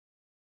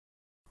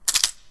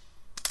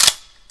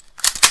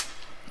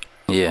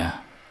Yeah.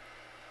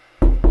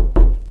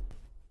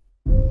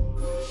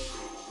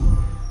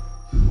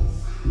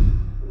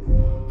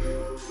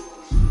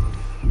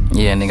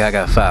 Yeah, nigga, I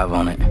got 5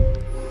 on it.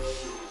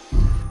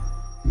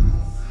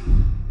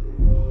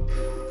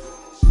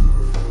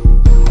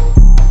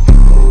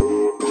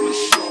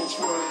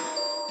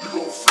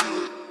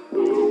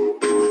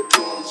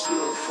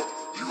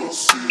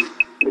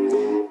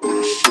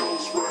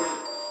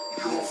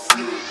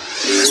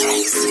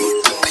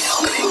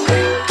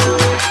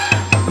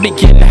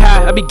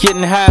 I be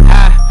getting high.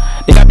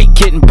 Nigga, I be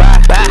getting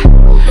by.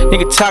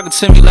 Nigga talking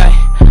to me like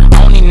I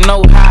don't even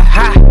know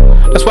how.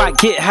 That's why I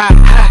get high.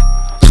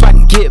 So I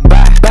can get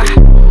by.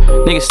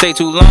 Nigga stay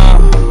too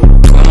long,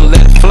 I'ma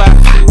let it fly.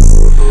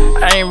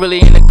 I ain't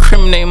really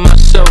incriminate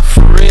myself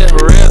for real.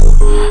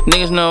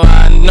 Niggas know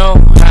I know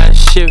how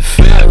this shit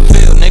feel,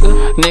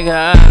 nigga.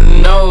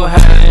 I know how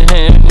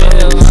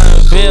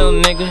it feel,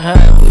 nigga. How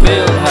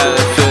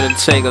it feel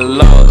to take a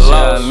loss.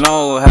 I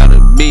know how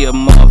to be a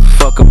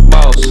motherfucker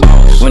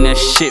boss. When that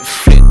shit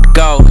flick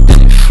off,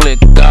 then it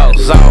flick off.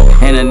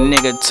 And a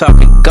nigga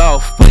talking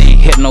golf, but he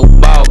ain't hit no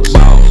balls.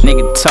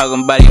 Nigga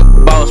talking about he a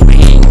boss, but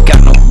he ain't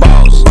got no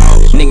balls.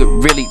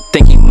 Nigga really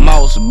think he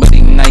mouse, but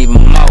he not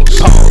even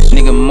mouse.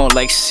 Nigga more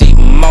like sea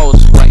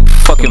mouse, like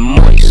fucking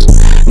moist.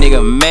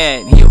 Nigga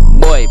mad, he a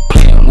boy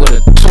playing with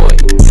a toy.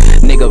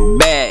 Nigga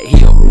bad,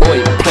 he a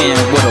boy playing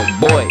with a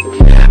boy.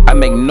 I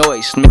make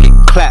noise, make it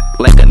clap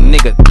like a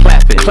nigga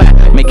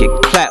clapping. Make it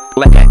clap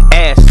like an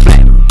ass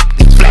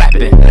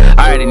flapping.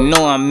 I already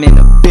know I'm in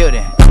the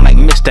building. I'm like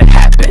Mr.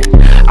 Happen.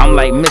 I'm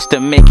like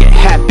Mr. Make It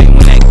Happen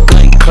when that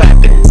gun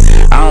clapping.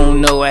 I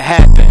don't know what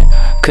happened,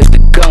 cause the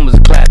gun was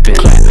clapping.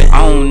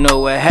 I don't know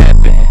what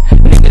happened.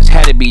 Niggas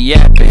had to be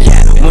yapping.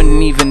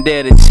 Wouldn't even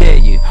dare to tell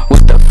you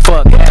what the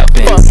fuck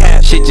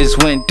happened. Shit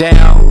just went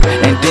down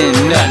and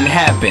then nothing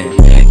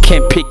happened.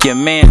 Can't pick your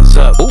mans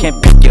up,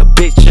 can't pick your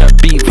bitch up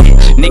either.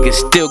 Niggas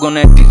still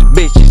gonna act these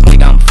bitches,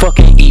 nigga, I'm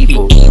fucking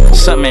evil.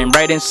 Something ain't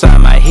right inside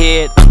my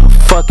head, I'm a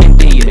fucking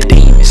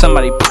demon.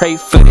 Somebody pray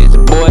for this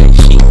boy,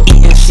 she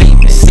eating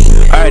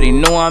semen. I already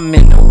know I'm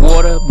in the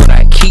water, but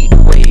I keep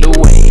the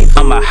way.